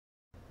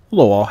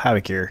Hello all,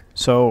 Havoc here.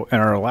 So in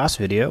our last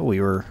video we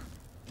were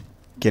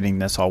getting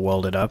this all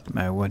welded up.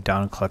 I went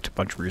down and collected a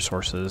bunch of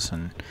resources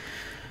and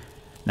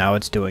now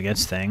it's doing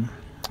its thing.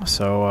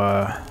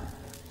 So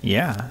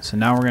yeah, so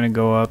now we're gonna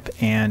go up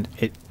and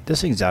this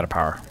thing's out of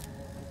power.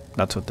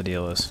 That's what the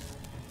deal is.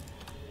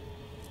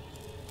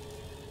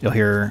 You'll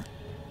hear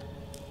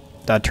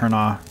that turn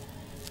off,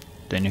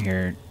 then you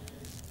hear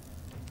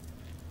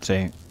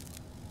say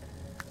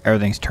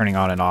everything's turning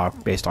on and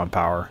off based on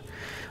power.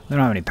 We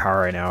don't have any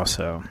power right now,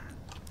 so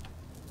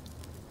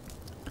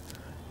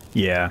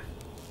yeah.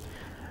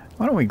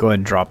 Why don't we go ahead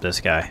and drop this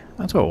guy?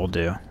 That's what we'll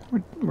do.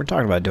 We're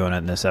talking about doing it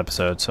in this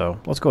episode, so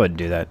let's go ahead and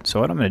do that.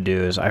 So what I'm going to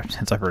do is,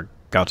 since I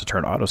forgot to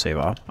turn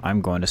autosave off, I'm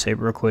going to save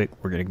real quick.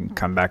 We're going to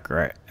come back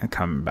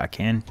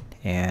in,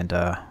 and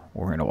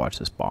we're going to watch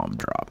this bomb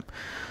drop.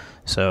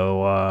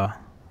 So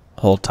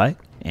hold tight,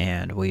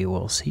 and we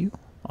will see you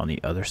on the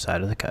other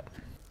side of the cut.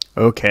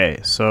 Okay,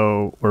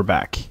 so we're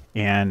back,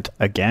 and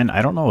again,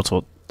 I don't know what's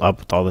up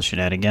with all the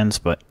shenanigans,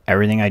 but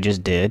everything I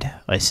just did,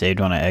 I saved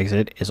when I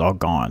exit, is all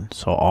gone.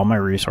 So all my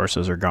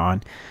resources are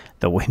gone.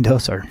 The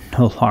windows are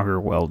no longer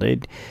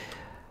welded.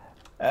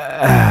 So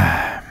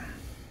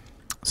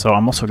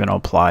I'm also going to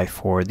apply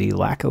for the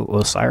lack of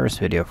Osiris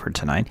video for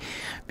tonight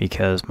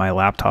because my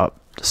laptop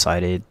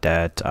decided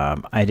that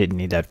I didn't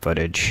need that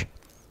footage,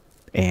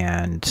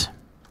 and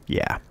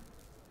yeah,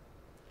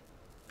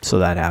 so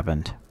that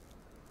happened.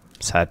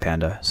 Sad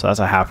panda. So that's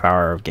a half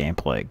hour of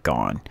gameplay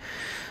gone.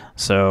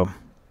 So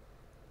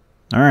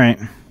alright.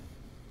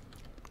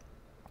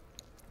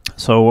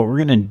 So what we're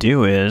going to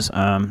do is,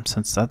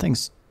 since that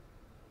thing's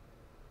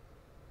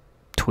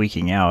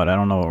tweaking out, I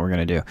don't know what we're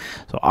going to do.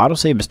 So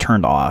autosave is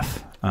turned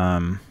off.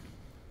 So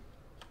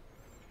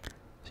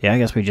yeah, I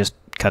guess we just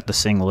cut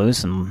this thing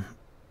loose and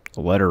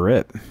let her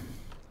rip.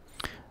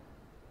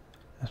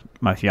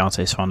 My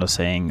fiance is fond of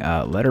saying,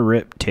 let her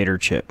rip, tater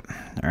chip.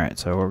 Alright,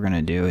 so what we're going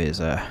to do is,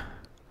 we're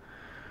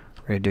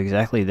going to do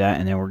exactly that,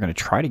 and then we're going to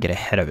try to get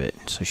ahead of it.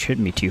 So it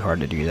shouldn't be too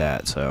hard to do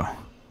that. So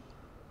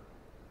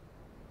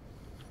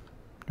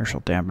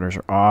inertial dampeners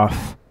are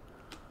off.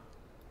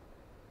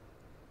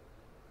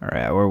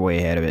 Alright, we're way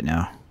ahead of it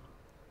now.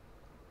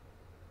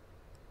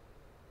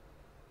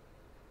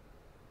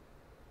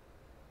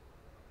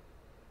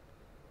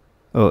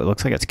 Oh, it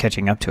looks like it's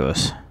catching up to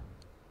us.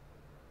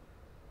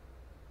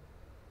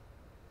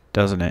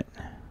 Doesn't it?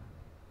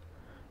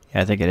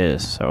 Yeah, I think it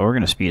is. So we're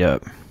going to speed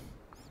up,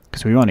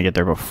 because we want to get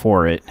there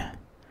before it.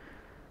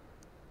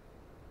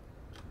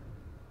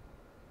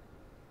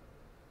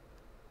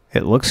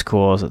 It looks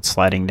cool as it's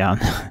sliding down.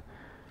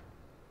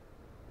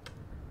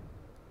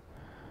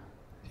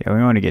 Yeah,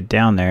 we want to get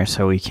down there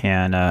so we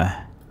can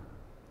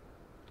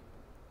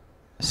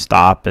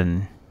stop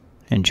and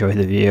enjoy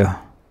the view.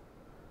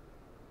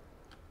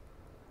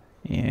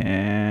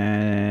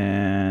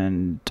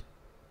 And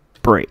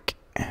brake.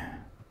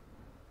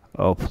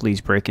 Oh, please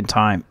brake in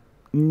time.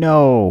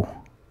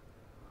 No!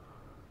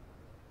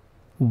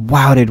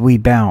 Wow, did we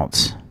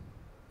bounce?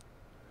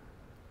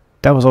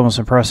 That was almost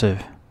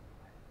impressive.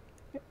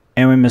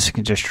 And we missed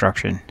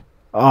construction.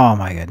 Oh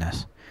my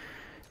goodness.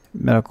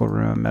 Medical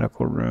room,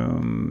 medical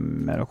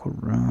room, medical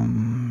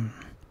room.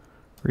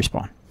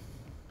 Respawn.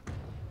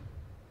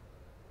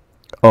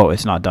 Oh,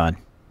 it's not done.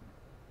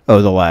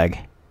 Oh, the lag.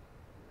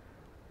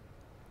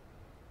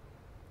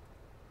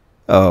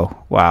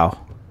 Oh, wow.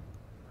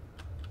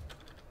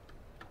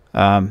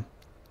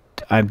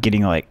 I'm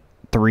getting like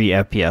 3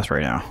 FPS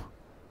right now.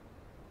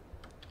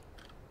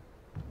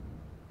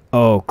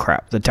 Oh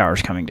crap, the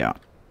tower's coming down.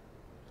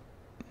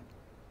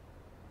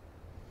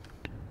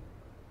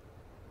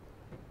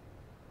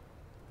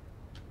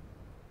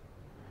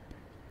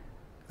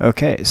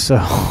 Okay, so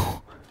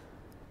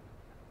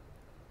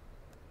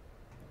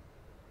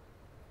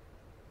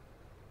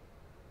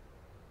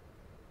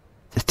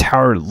the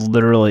tower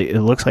literally,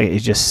 it looks like it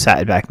just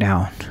sat back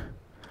down.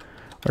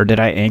 Or did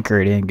I anchor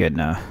it in good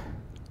enough?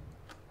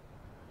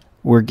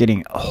 We're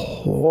getting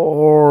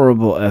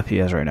horrible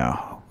FPS right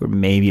now. We're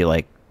maybe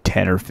like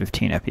 10 or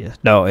 15 FPS.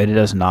 No, it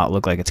does not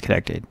look like it's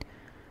connected.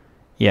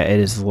 Yeah, it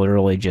is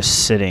literally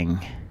just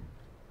sitting.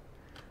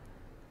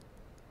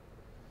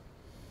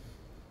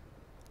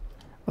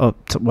 Oh,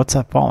 what's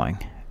that falling?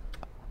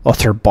 Oh,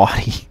 it's her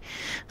body.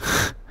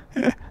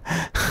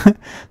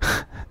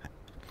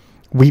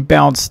 We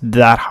bounced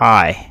that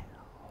high.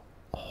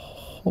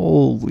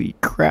 Holy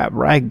crap,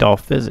 ragdoll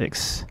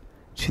physics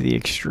to the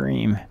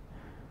extreme.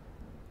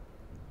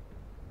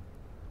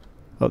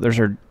 Oh, there's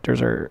our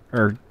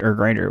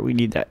grinder. We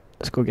need that.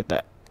 Let's go get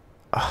that.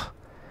 Ugh.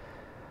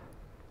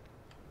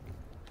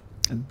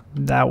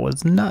 That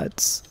was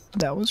nuts.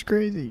 That was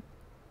crazy.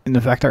 And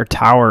the fact our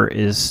tower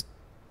is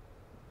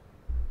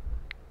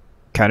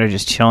kind of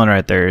just chilling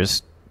right there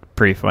is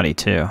pretty funny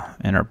too.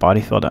 And our body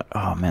fell down.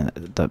 Oh man,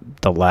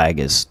 the lag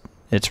is,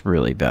 it's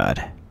really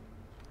bad.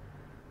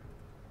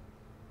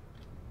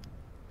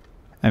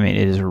 I mean,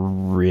 it is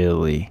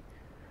really,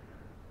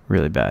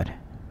 really bad.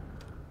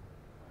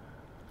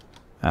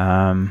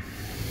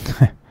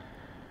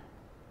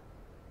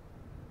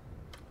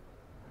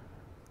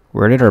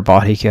 Where did our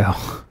body go?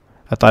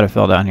 I thought it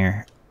fell down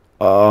here.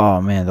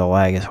 Oh man, the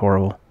lag is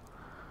horrible.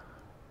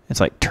 It's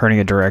like turning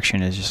a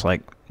direction is just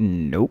like,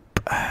 nope.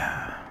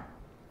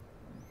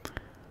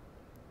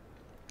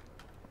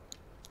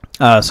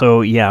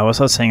 So yeah, what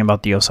I was saying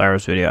about the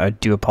Osiris video, I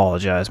do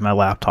apologize. My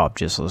laptop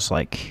just was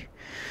like,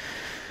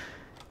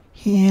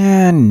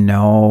 yeah,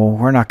 no,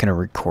 we're not gonna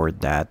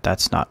record that.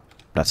 That's not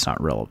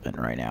relevant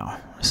right now.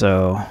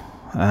 So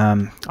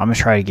I'm gonna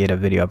try to get a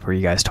video up for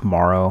you guys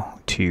tomorrow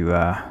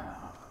to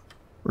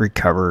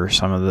recover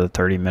some of the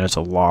 30 minutes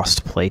of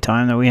lost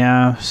playtime that we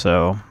have.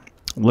 So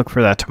look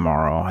for that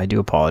tomorrow. I do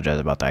apologize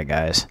about that,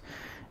 guys.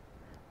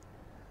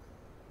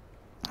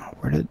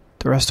 Where did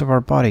the rest of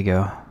our body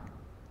go?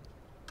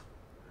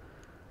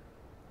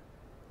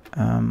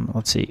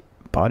 Let's see.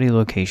 Body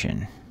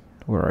location.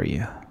 Where are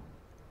you?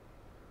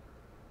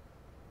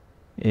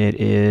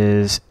 It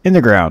is in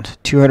the ground,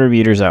 200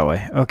 meters that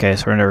way. Okay,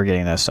 so we're never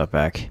getting that stuff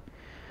back.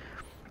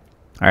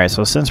 Alright,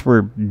 so since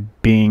we're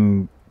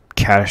being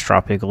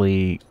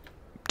catastrophically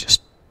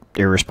just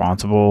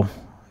irresponsible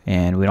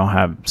and we don't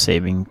have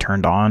saving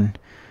turned on,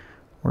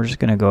 we're just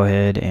going to go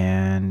ahead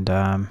and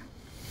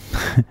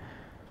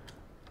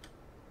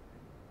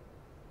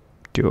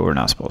do what we're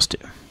not supposed to.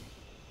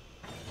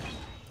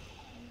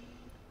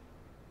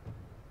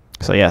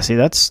 So yeah, see,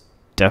 that's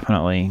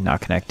definitely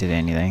not connected to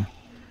anything.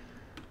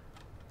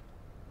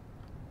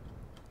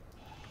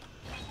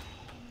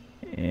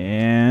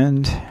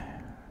 And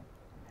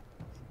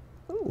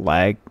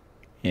lag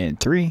in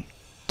 3,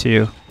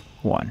 2,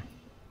 1.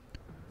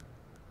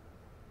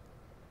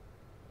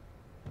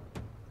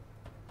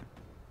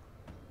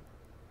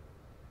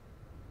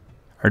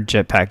 Our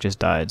jetpack just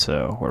died,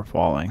 so we're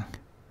falling.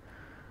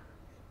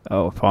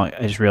 Oh, falling.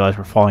 I just realized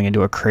we're falling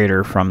into a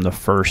crater from the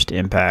first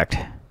impact.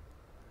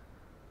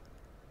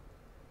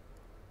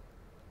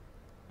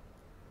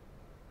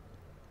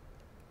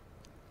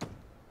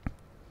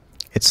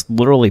 It's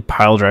literally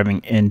pile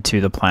driving into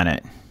the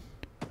planet.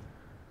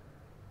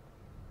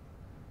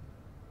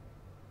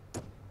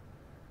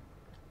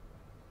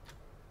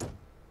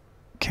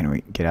 Can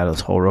we get out of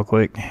this hole real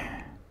quick?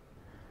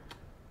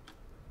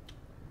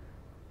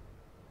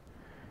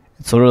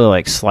 It's literally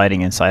like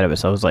sliding inside of it.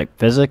 So I was like,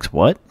 physics?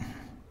 What?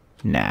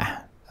 Nah,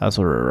 that's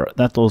what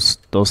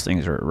those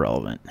things are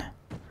irrelevant.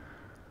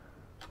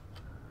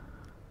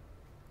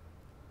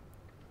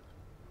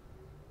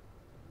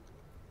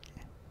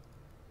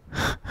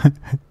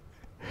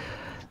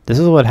 This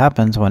is what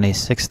happens when a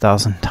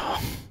 6,000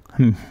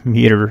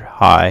 meter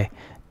high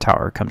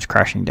tower comes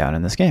crashing down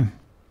in this game.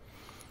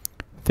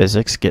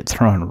 Physics get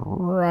thrown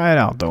right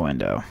out the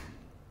window.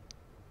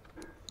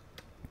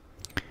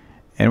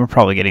 And we're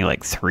probably getting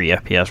like 3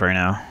 FPS right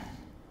now.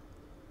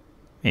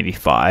 Maybe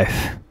 5.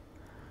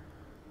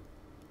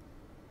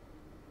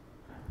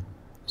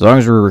 As long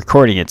as we're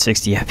recording at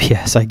 60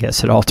 FPS, I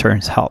guess it all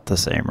turns out the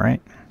same,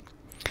 right?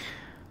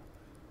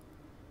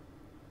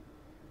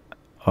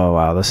 Oh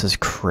wow, this is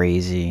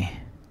crazy.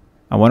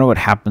 I wonder what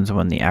happens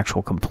when the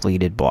actual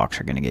completed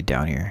blocks are going to get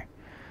down here.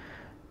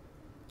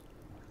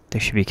 They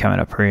should be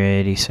coming up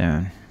pretty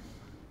soon.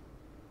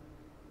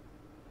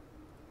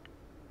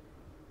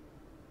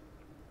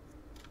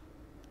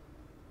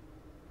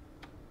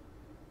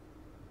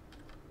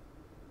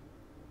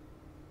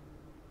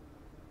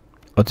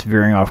 Oh, it's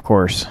veering off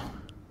course.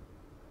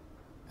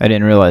 I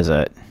didn't realize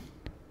that.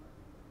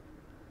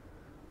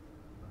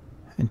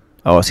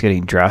 Oh, it's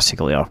getting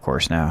drastically off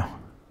course now.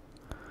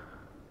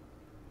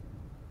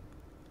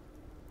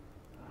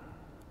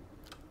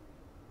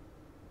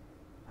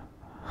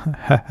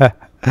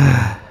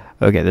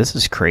 Okay, this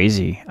is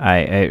crazy.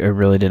 I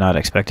really did not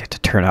expect it to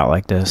turn out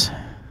like this.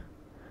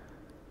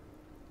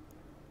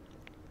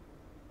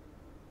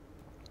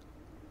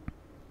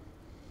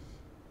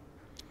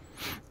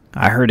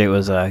 I heard it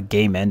was a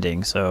game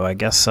ending, so I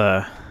guess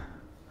the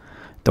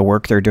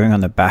work they're doing on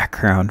the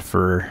background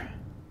for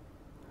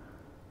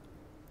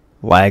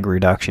lag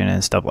reduction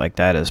and stuff like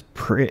that is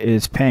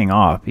paying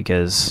off,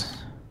 because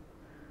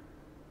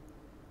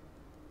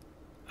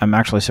I'm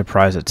actually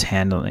surprised it's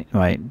handling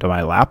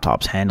my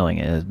laptop's handling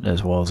it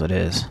as well as it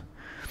is.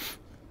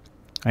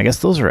 I guess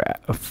those are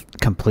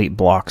complete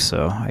blocks,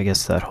 so I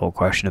guess that whole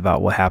question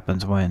about what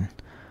happens when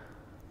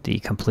the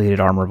completed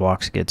armor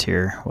blocks gets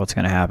here, what's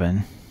going to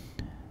happen,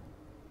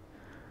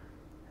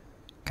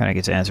 kind of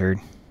gets answered.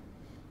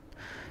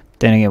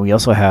 Then again, we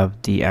also have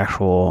the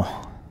actual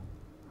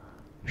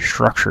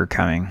structure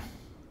coming.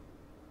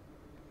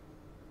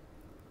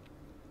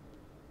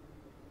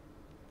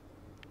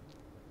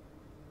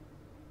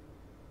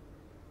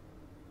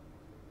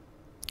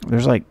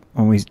 There's like,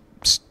 when we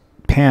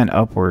pan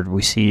upward,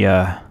 we see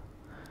what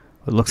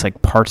looks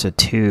like parts of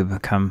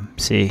tube come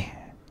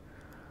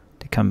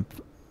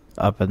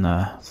up in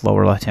the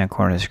lower left hand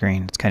corner of the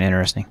screen. It's kind of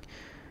interesting.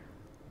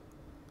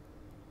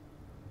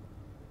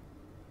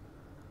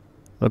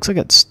 Looks like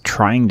it's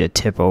trying to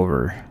tip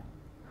over.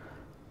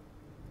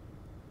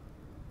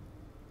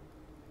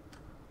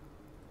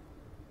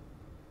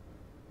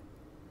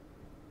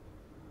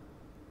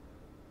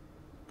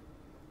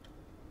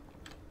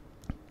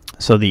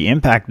 So the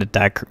impact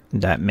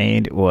that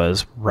made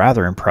was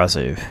rather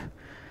impressive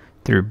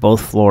through both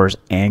floors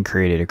and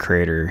created a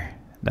crater.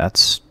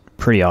 That's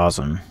pretty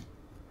awesome.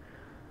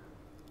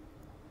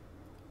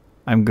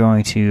 I'm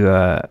going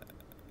to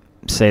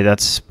say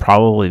that's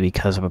probably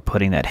because of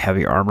putting that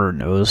heavy armor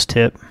nose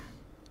tip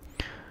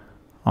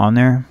on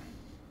there,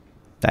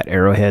 that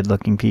arrowhead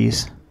looking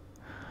piece.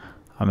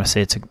 I'm going to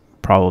say it's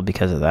probably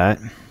because of that.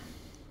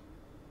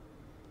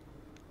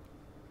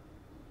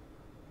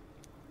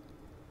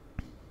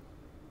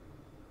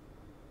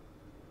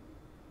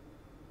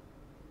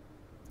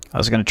 I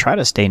was going to try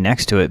to stay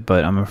next to it,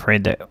 but I'm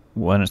afraid that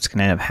what's going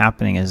to end up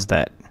happening is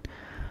that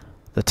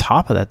the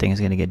top of that thing is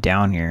going to get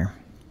down here,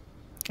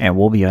 and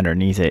we'll be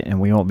underneath it,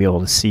 and we won't be able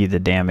to see the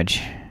damage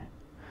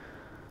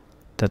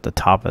that the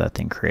top of that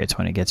thing creates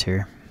when it gets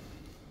here.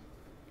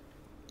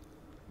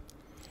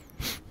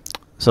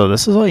 So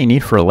this is all you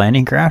need for a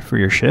landing craft for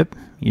your ship.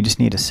 You just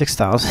need a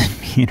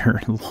 6,000 meter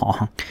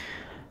long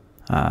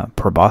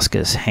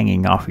proboscis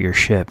hanging off of your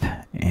ship,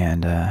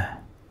 and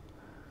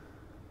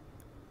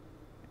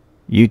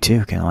you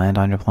too can land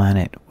on your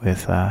planet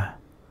with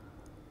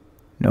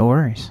no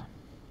worries.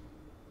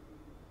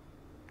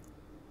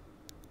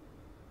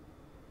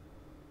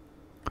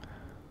 I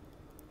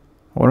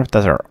wonder if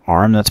that's our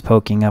arm that's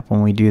poking up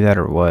when we do that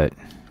or what.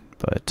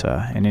 But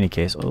in any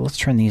case, let's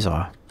turn these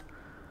off.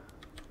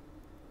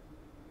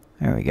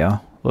 There we go.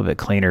 A little bit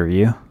cleaner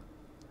view.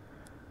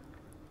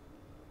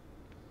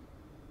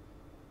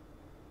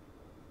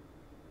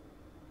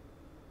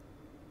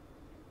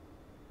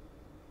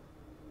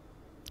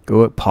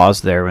 Go at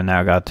pause there when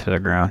that got to the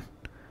ground.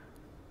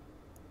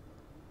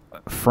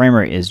 Frame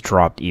rate is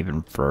dropped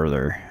even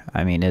further.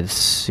 I mean, it's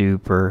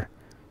super,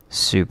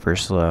 super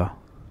slow.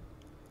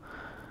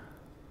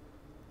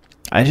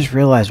 I just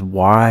realized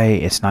why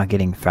it's not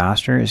getting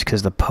faster is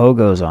because the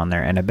pogo's on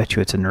there, and I bet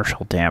you its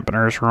inertial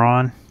dampeners are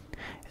on.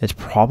 It's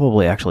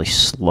probably actually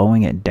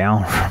slowing it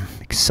down from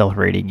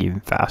accelerating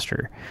even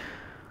faster.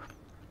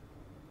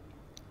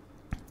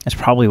 That's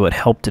probably what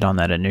helped it on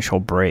that initial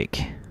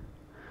break.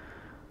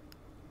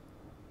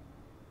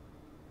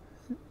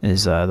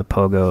 Is the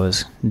pogo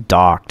is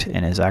docked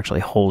and is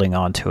actually holding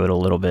on to it a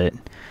little bit,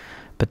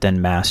 but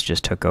then mass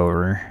just took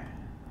over.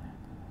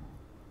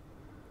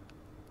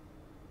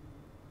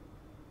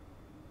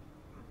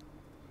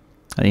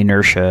 The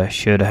inertia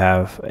should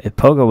have, if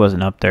pogo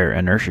wasn't up there,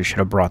 inertia should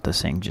have brought this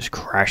thing just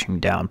crashing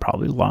down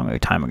probably a long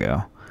time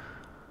ago.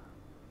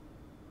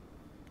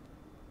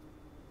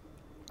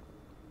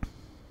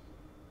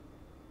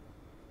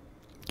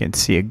 You can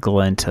see a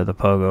glint of the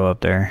pogo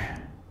up there.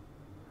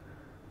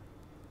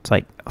 It's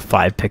like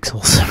 5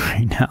 pixels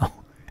right now.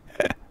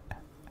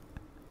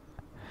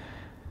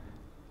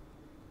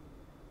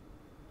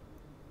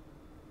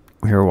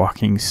 We are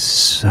walking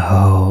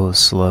so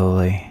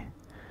slowly.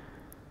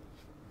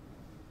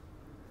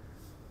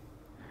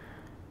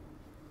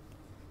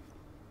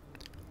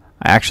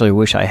 I actually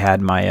wish I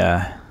had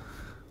my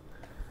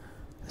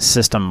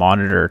system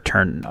monitor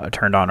turned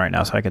on right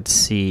now so I could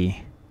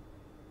see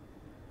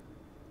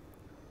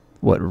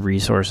what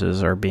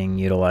resources are being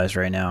utilized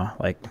right now,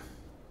 like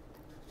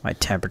my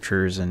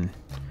temperatures and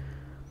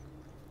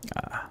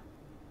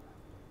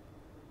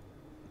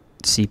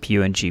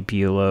CPU and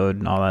GPU load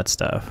and all that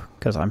stuff,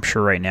 because I'm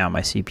sure right now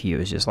my CPU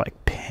is just like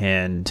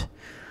pinned.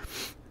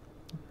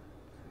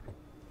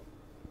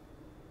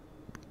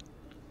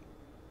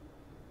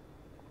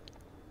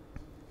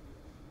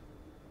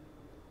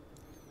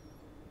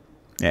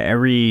 Yeah,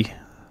 every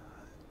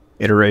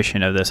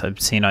iteration of this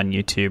I've seen on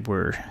YouTube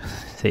where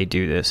they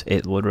do this,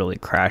 it literally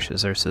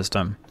crashes their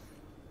system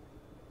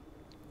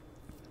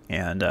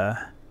and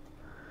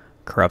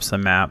corrupts the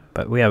map,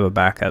 but we have a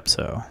backup,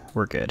 so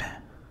we're good.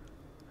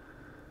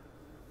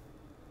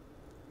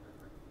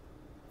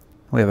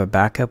 We have a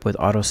backup with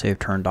autosave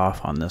turned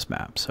off on this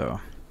map, so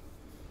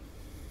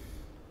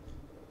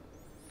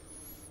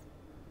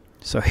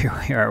here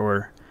we are.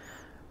 We're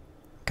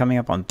coming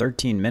up on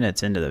 13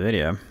 minutes into the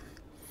video,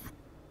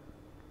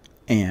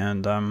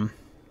 and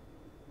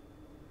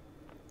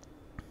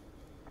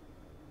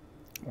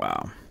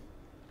wow.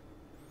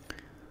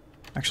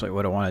 Actually,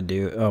 what I want to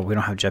do, oh, we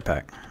don't have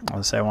jetpack.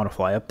 Let's say I want to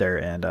fly up there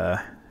and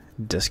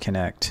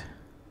disconnect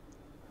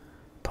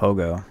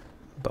pogo,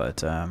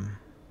 but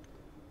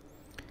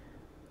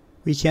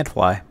we can't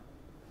fly.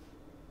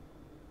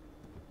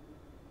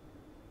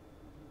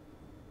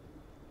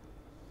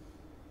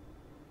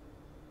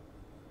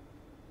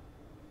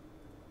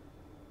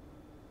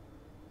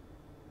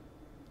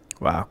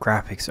 Wow,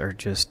 graphics are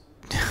just,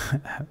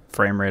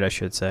 frame rate I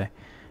should say,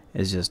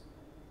 is just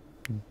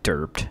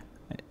derped.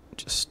 It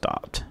just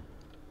stopped.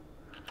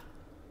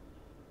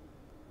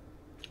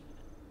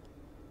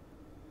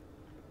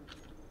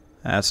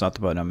 That's not the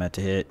button I meant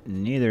to hit.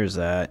 Neither is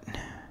that.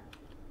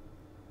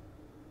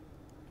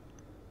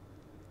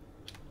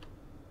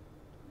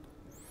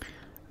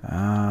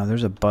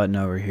 There's a button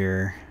over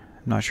here.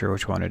 I'm not sure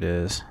which one it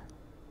is.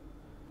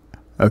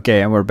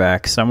 Okay, and we're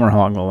back. Somewhere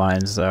along the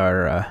lines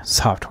our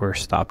software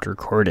stopped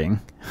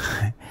recording.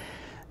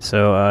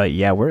 So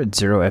yeah, we're at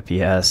 0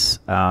 FPS.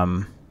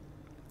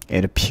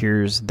 it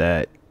appears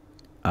that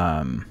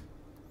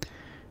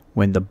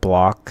when the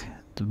block,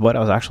 what I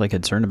was actually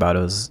concerned about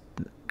is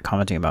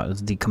commenting about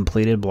is the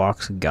completed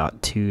blocks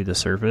got to the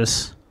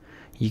surface.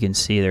 You can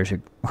see there's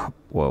a,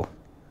 whoa,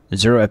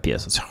 0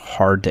 FPS. It's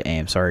hard to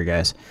aim. Sorry,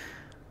 guys.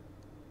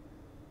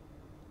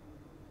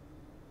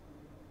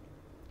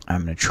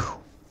 I'm going to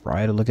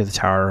try to look at the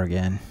tower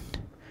again.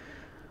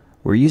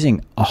 We're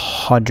using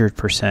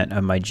 100%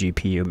 of my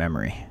GPU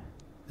memory.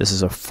 This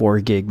is a 4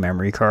 gig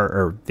memory card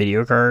or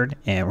video card,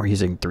 and we're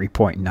using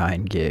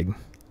 3.9 gig,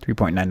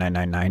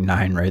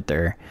 3.99999 right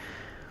there.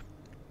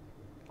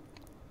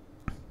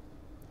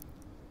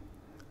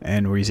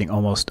 And we're using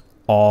almost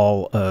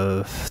all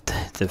of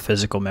the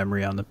physical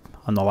memory on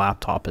the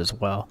laptop as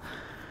well.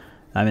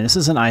 I mean, this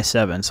is an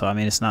i7, so I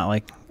mean, it's not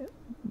like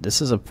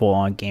this is a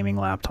full-on gaming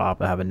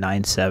laptop. I have a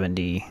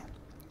 970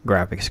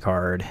 graphics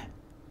card.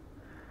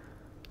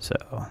 So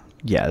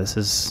yeah,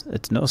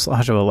 it's no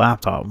slouch of a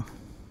laptop.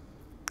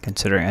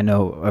 Considering I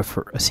know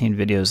I've seen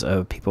videos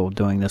of people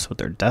doing this with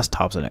their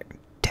desktops and it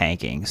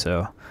tanking.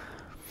 So,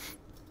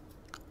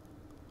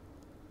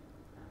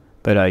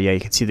 but yeah, you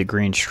can see the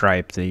green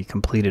stripe. The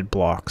completed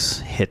blocks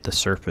hit the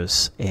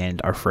surface,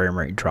 and our frame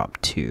rate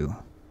dropped to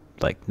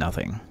like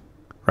nothing.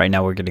 Right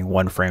now, we're getting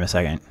 1 frame a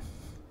second.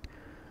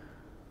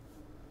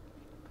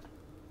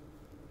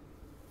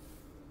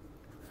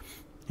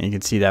 And you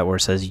can see that where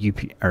it says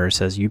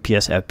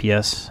UPS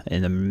FPS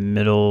in the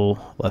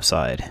middle left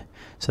side.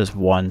 It says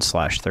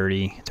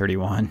 1/30,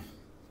 31.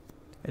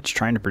 It's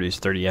trying to produce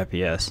 30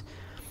 FPS,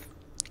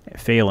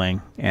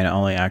 failing, and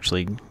only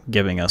actually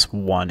giving us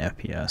 1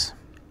 FPS.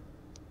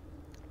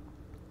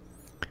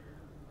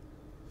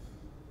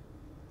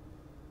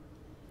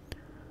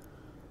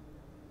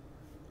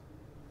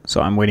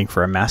 So I'm waiting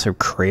for a massive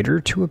crater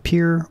to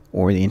appear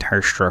or the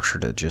entire structure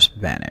to just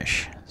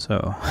vanish.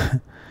 So I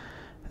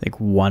think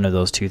one of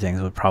those two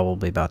things was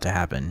probably about to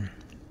happen.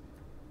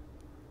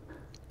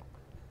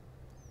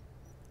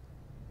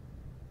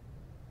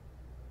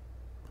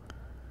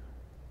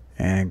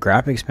 And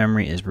graphics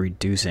memory is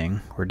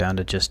reducing. We're down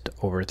to just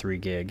over 3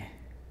 gig.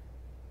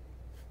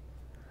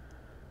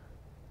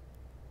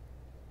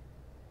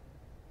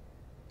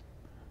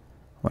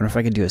 Wonder if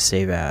I could do a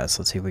save as.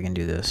 Let's see if we can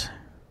do this.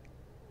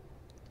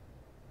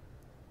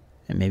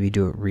 And maybe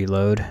do a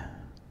reload.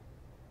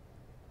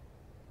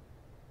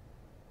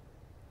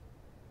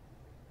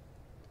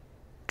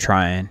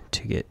 Trying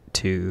to get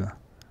to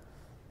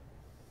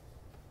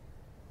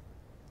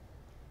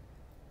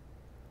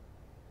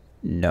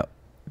no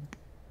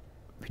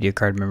video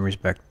card memory's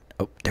back.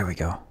 Oh, there we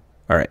go.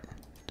 All right,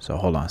 so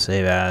hold on,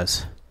 save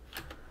as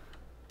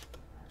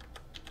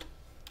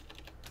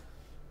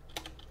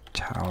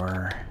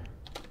tower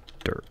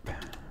derp.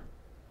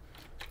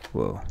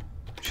 Whoa,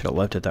 should have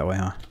left it that way,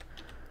 huh?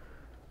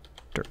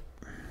 Derp.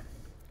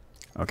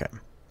 Okay,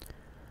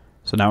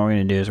 so now what we're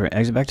gonna do is we're gonna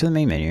exit back to the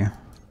main menu.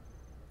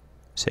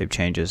 Save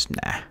changes,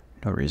 nah,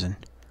 no reason,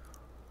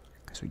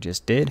 because we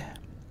just did.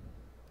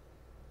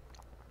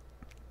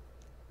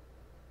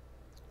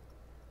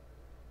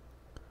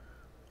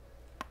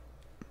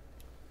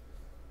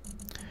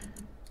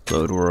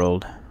 Load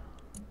world,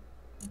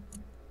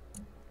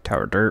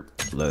 tower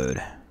derp,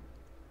 load.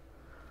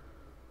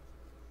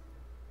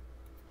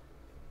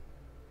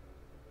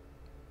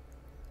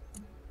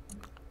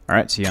 All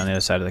right, see you on the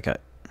other side of the cut.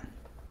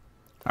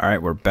 All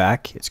right, we're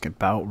back. It's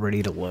about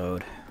ready to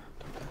load.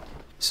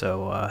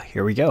 So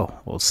here we go.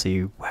 We'll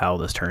see how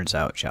this turns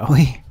out, shall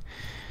we?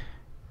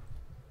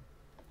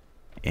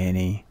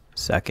 Any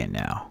second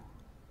now.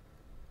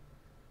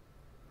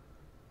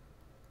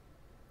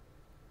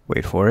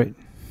 Wait for it.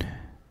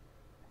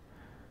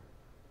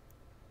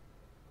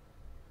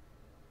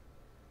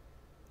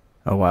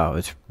 Oh wow,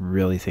 it's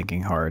really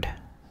thinking hard.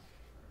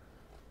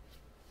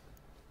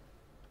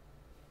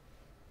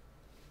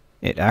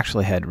 It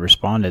actually had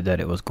responded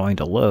that it was going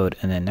to load,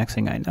 and then next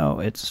thing I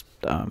know, it's,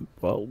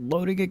 well,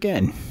 loading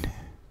again.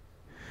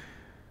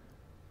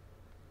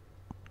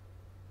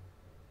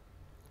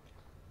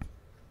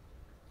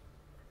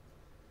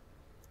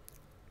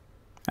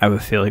 I have a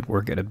feeling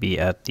we're going to be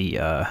at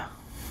the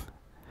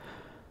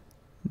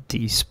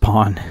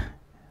spawn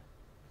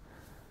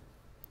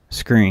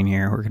screen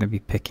here. We're going to be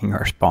picking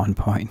our spawn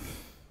point.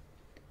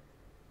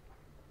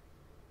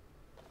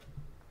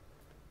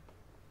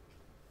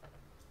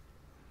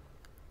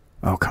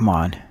 Oh, come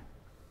on.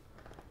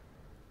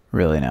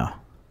 Really now?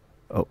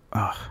 Oh,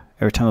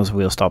 every time those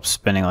wheels stop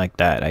spinning like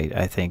that,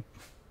 I think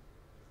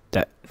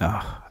that,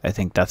 I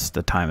think that's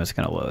the time it's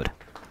going to load.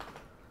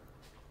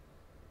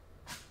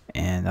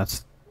 And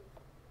that's,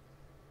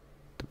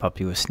 the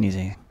puppy was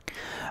sneezing.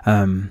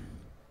 Oh,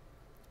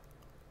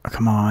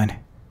 come on.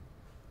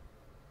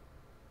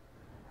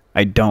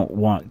 I don't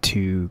want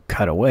to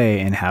cut away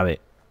and have it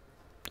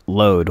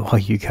load while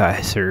you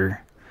guys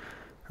are,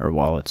 or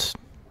while it's,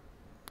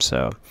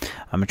 so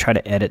I'm going to try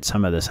to edit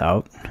some of this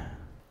out.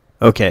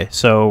 Okay,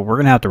 so we're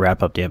going to have to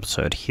wrap up the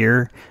episode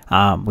here.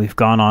 We've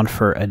gone on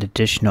for an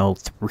additional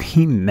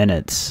 3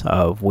 minutes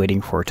of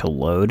waiting for it to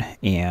load,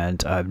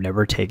 and I've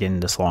never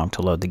taken this long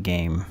to load the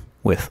game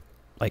with,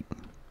 like,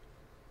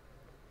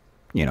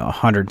 you know,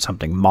 100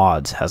 something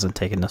mods hasn't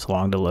taken this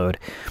long to load.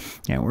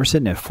 Yeah, we're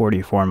sitting at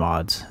 44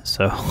 mods,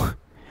 so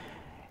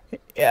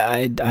yeah,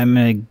 I'm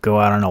gonna go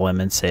out on a limb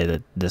and say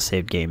that the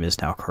save game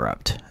is now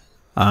corrupt.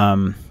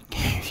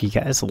 If you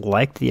guys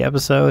liked the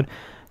episode,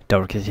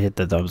 don't forget to hit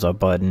the thumbs up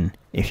button.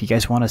 If you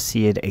guys want to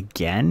see it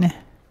again,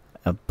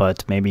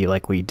 but maybe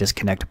like we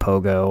disconnect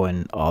Pogo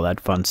and all that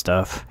fun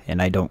stuff,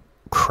 and I don't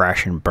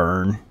crash and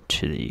burn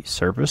to the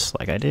surface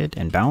like I did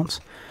and bounce,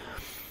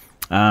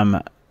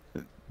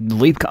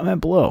 leave a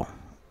comment below.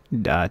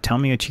 Tell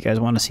me what you guys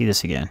want to see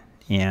this again,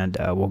 and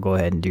we'll go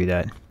ahead and do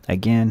that.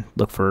 Again,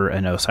 look for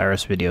an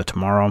Osiris video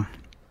tomorrow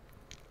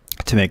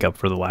to make up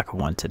for the lack of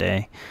one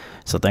today.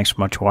 So thanks so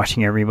much for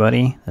watching,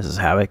 everybody. This is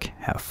Havoc.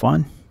 Have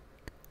fun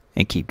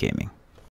and keep gaming.